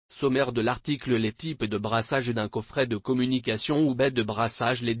Sommaire de l'article: les types de brassage d'un coffret de communication ou baie de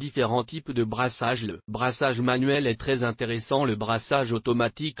brassage. Les différents types de brassage. Le brassage manuel est très intéressant. Le brassage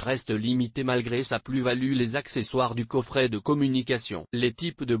automatique reste limité malgré sa plus-value. Les accessoires du coffret de communication. Les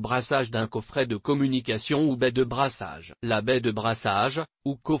types de brassage d'un coffret de communication ou baie de brassage. La baie de brassage,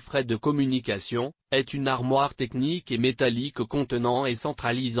 ou coffret de communication, est une armoire technique et métallique contenant et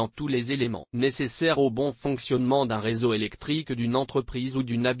centralisant tous les éléments nécessaires au bon fonctionnement d'un réseau électrique d'une entreprise ou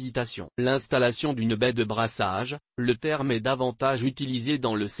d'une habitation. L'installation d'une baie de brassage, le terme est davantage utilisé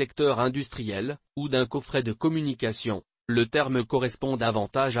dans le secteur industriel, ou d'un coffret de communication. Le terme correspond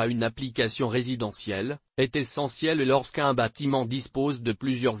davantage à une application résidentielle, est essentiel lorsqu'un bâtiment dispose de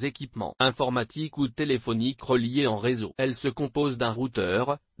plusieurs équipements informatiques ou téléphoniques reliés en réseau. Elle se compose d'un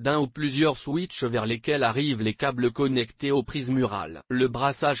routeur, d'un ou plusieurs switches vers lesquels arrivent les câbles connectés aux prises murales. Le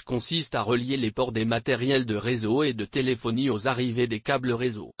brassage consiste à relier les ports des matériels de réseau et de téléphonie aux arrivées des câbles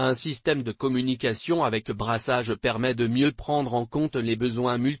réseau. Un système de communication avec brassage permet de mieux prendre en compte les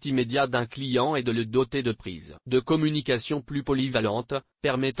besoins multimédia d'un client et de le doter de prises de communication plus polyvalentes,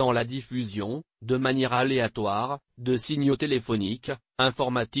 permettant la diffusion, de manière aléatoire, de signaux téléphoniques,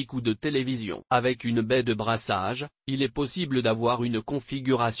 informatiques ou de télévision. Avec une baie de brassage, il est possible d'avoir une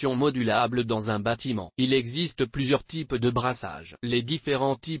configuration modulable dans un bâtiment. Il existe plusieurs types de brassage. Les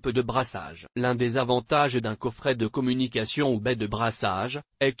différents types de brassage. L'un des avantages d'un coffret de communication ou baie de brassage,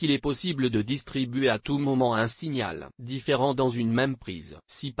 est qu'il est possible de distribuer à tout moment un signal différent dans une même prise.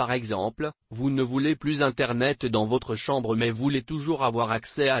 Si par exemple, vous ne voulez plus Internet dans votre chambre mais voulez toujours avoir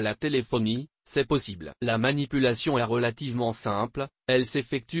accès à la téléphonie, c'est possible. La manipulation est relativement simple, elle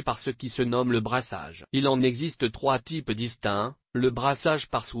s'effectue par ce qui se nomme le brassage. Il en existe trois types distincts. Le brassage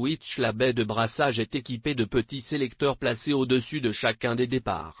par switch. La baie de brassage est équipée de petits sélecteurs placés au-dessus de chacun des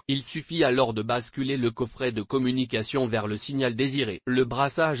départs. Il suffit alors de basculer le coffret de communication vers le signal désiré. Le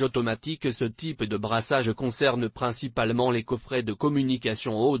brassage automatique. Ce type de brassage concerne principalement les coffrets de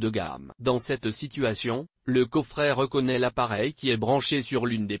communication haut de gamme. Dans cette situation, le coffret reconnaît l'appareil qui est branché sur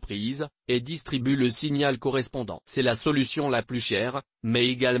l'une des prises, et distribue le signal correspondant. C'est la solution la plus chère, mais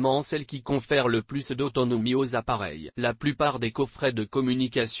également celle qui confère le plus d'autonomie aux appareils. La plupart des coffrets de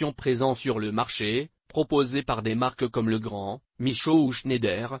communication présents sur le marché, proposés par des marques comme Legrand, Michaud ou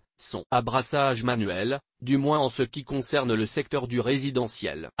Schneider, sont à brassage manuel, du moins en ce qui concerne le secteur du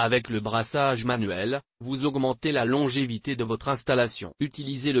résidentiel. Avec le brassage manuel, vous augmentez la longévité de votre installation.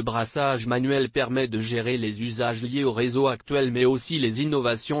 Utiliser le brassage manuel permet de gérer les usages liés au réseau actuel mais aussi les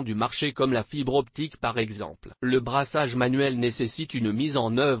innovations du marché comme la fibre optique par exemple. Le brassage manuel nécessite une mise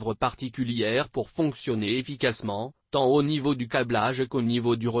en œuvre particulière pour fonctionner efficacement, tant au niveau du câblage qu'au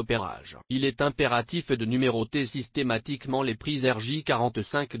niveau du repérage. Il est impératif de numéroter systématiquement les prises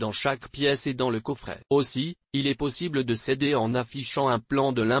RJ45 dans chaque pièce et dans le coffret. Aussi, il est possible de s'aider en affichant un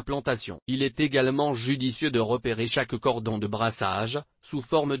plan de l'implantation. Il est également judicieux de repérer chaque cordon de brassage, sous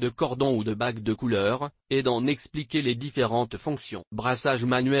forme de cordon ou de bague de couleur, et d'en expliquer les différentes fonctions. Brassage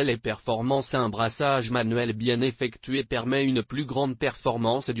manuel et performance. Un brassage manuel bien effectué permet une plus grande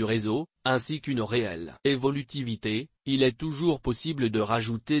performance du réseau, ainsi qu'une réelle évolutivité. Il est toujours possible de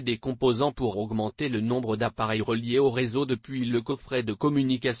rajouter des composants pour augmenter le nombre d'appareils reliés au réseau depuis le coffret de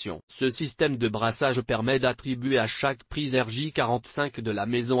communication. Ce système de brassage permet d'attribuer à chaque prise RJ45 de la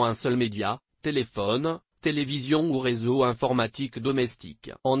maison un seul média, téléphone, télévision ou réseau informatique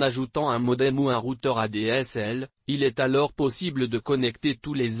domestique. En ajoutant un modem ou un routeur ADSL, il est alors possible de connecter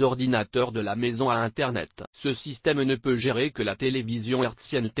tous les ordinateurs de la maison à Internet. Ce système ne peut gérer que la télévision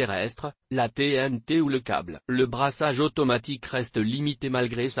hertzienne terrestre, la TNT ou le câble. Le brassage automatique reste limité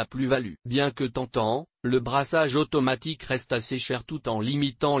malgré sa plus-value. Bien que tentant, le brassage automatique reste assez cher tout en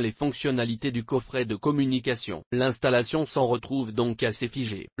limitant les fonctionnalités du coffret de communication. L'installation s'en retrouve donc assez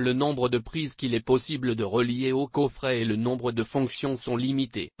figée. Le nombre de prises qu'il est possible de relier au coffret et le nombre de fonctions sont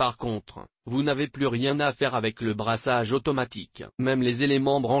limités. Par contre, vous n'avez plus rien à faire avec le brassage automatique. Même les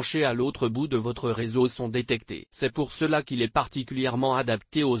éléments branchés à l'autre bout de votre réseau sont détectés. C'est pour cela qu'il est particulièrement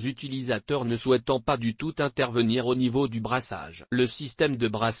adapté aux utilisateurs ne souhaitant pas du tout intervenir au niveau du brassage. Le système de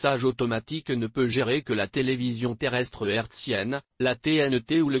brassage automatique ne peut gérer que la télévision terrestre hertzienne, la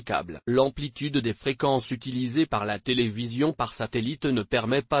TNT ou le câble. L'amplitude des fréquences utilisées par la télévision par satellite ne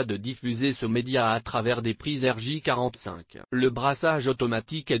permet pas de diffuser ce média à travers des prises RJ45. Le brassage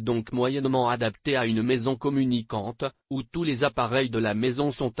automatique est donc moyennement adapté à une maison communicante, où tous les appareils de la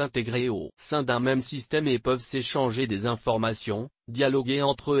maison sont intégrés au sein d'un même système et peuvent s'échanger des informations, dialoguer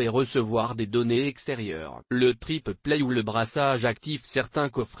entre eux et recevoir des données extérieures. Le triple play ou le brassage actif. Certains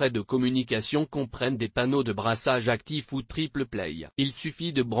coffrets de communication comprennent des panneaux de brassage actif ou triple play. Il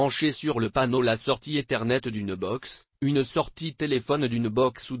suffit de brancher sur le panneau la sortie Ethernet d'une box, une sortie téléphone d'une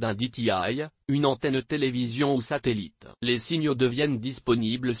box ou d'un DTI, une antenne télévision ou satellite. Les signaux deviennent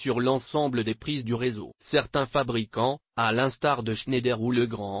disponibles sur l'ensemble des prises du réseau. Certains fabricants, à l'instar de Schneider ou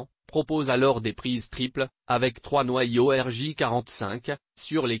Legrand, proposent alors des prises triples, avec 3 noyaux RJ45,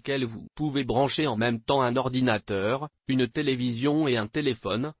 sur lesquels vous pouvez brancher en même temps un ordinateur, une télévision et un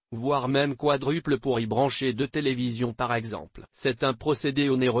téléphone, voire même quadruple pour y brancher 2 télévisions par exemple. C'est un procédé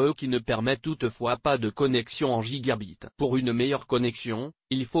onéreux qui ne permet toutefois pas de connexion en gigabit. Pour une meilleure connexion,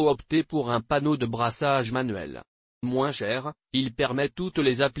 il faut opter pour un panneau de brassage manuel. Moins cher, il permet toutes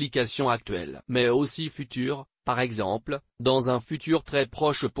les applications actuelles, mais aussi futures. Par exemple, dans un futur très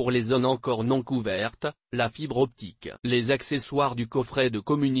proche pour les zones encore non couvertes, la fibre optique. Les accessoires du coffret de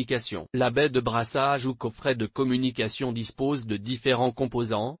communication. La baie de brassage ou coffret de communication dispose de différents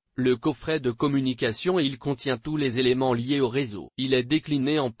composants. Le coffret de communication il contient tous les éléments liés au réseau. Il est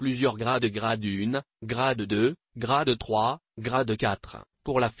décliné en plusieurs grades: grade 1, grade 2, grade 3, grade 4.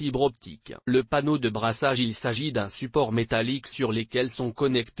 Pour la fibre optique, le panneau de brassage. Il s'agit d'un support métallique sur lequel sont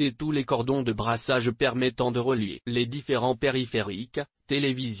connectés tous les cordons de brassage permettant de relier les différents périphériques,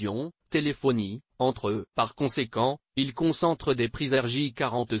 télévision, téléphonie, entre eux. Par conséquent, il concentre des prises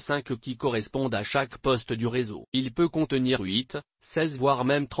RJ45 qui correspondent à chaque poste du réseau. Il peut contenir 8, 16 voire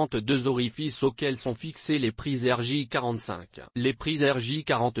même 32 orifices auxquels sont fixées les prises RJ45. Les prises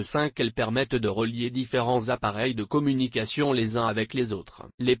RJ45 elles permettent de relier différents appareils de communication les uns avec les autres.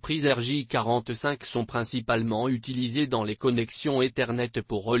 Les prises RJ45 sont principalement utilisées dans les connexions Ethernet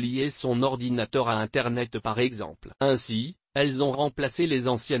pour relier son ordinateur à Internet par exemple. Ainsi, elles ont remplacé les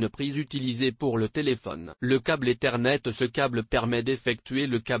anciennes prises utilisées pour le téléphone. Le câble Ethernet. Ce câble permet d'effectuer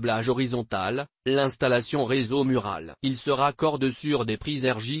le câblage horizontal, l'installation réseau mural. Il se raccorde sur des prises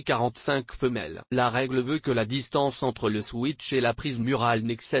RJ45 femelles. La règle veut que la distance entre le switch et la prise murale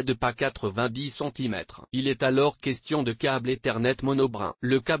n'excède pas 90 cm. Il est alors question de câble Ethernet monobrin.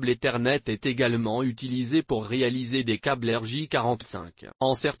 Le câble Ethernet est également utilisé pour réaliser des câbles RJ45.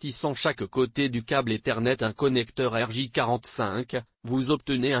 En sertissant chaque côté du câble Ethernet un connecteur RJ45, vous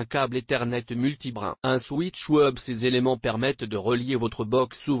obtenez un câble Ethernet multibrin. Un switch hub. Ces éléments permettent de relier votre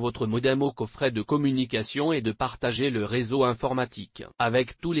box ou votre modem au coffret de communication et de partager le réseau informatique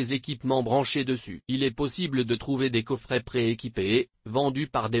avec tous les équipements branchés dessus. Il est possible de trouver des coffrets prééquipés, vendus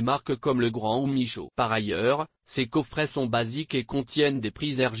par des marques comme Legrand ou Michaud. Par ailleurs, ces coffrets sont basiques et contiennent des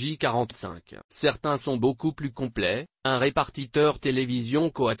prises RJ45. Certains sont beaucoup plus complets, un répartiteur télévision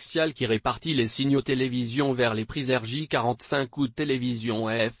coaxial qui répartit les signaux télévision vers les prises RJ45 ou télévision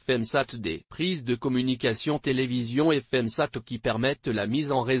FM-SAT. Des prises de communication télévision FM-SAT qui permettent la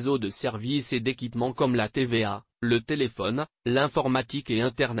mise en réseau de services et d'équipements comme la TVA, le téléphone, l'informatique et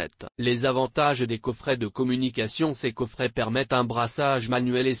Internet. Les avantages des coffrets de communication. Ces coffrets permettent un brassage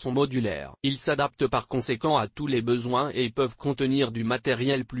manuel et sont modulaires. Ils s'adaptent par conséquent à tous les besoins et peuvent contenir du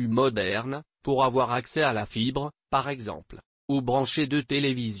matériel plus moderne, pour avoir accès à la fibre, par exemple, ou brancher 2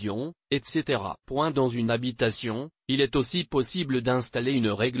 télévisions, etc. Dans une habitation, il est aussi possible d'installer une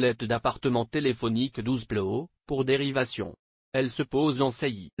réglette d'appartement téléphonique 12 plots, pour dérivation. Elle se pose en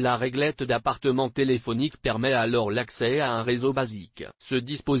saillie. La réglette d'appartement téléphonique permet alors l'accès à un réseau basique. Ce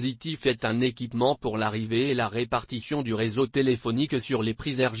dispositif est un équipement pour l'arrivée et la répartition du réseau téléphonique sur les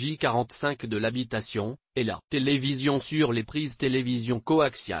prises RJ45 de l'habitation, et la télévision sur les prises télévision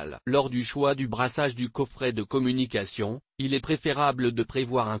coaxiales. Lors du choix du brassage du coffret de communication, il est préférable de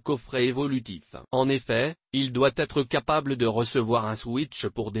prévoir un coffret évolutif. En effet, il doit être capable de recevoir un switch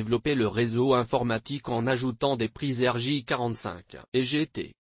pour développer le réseau informatique en ajoutant des prises RJ45.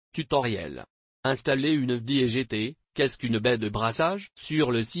 EGT. Tutoriel. Installer une VDI EGT, qu'est-ce qu'une baie de brassage?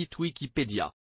 Sur le site Wikipédia.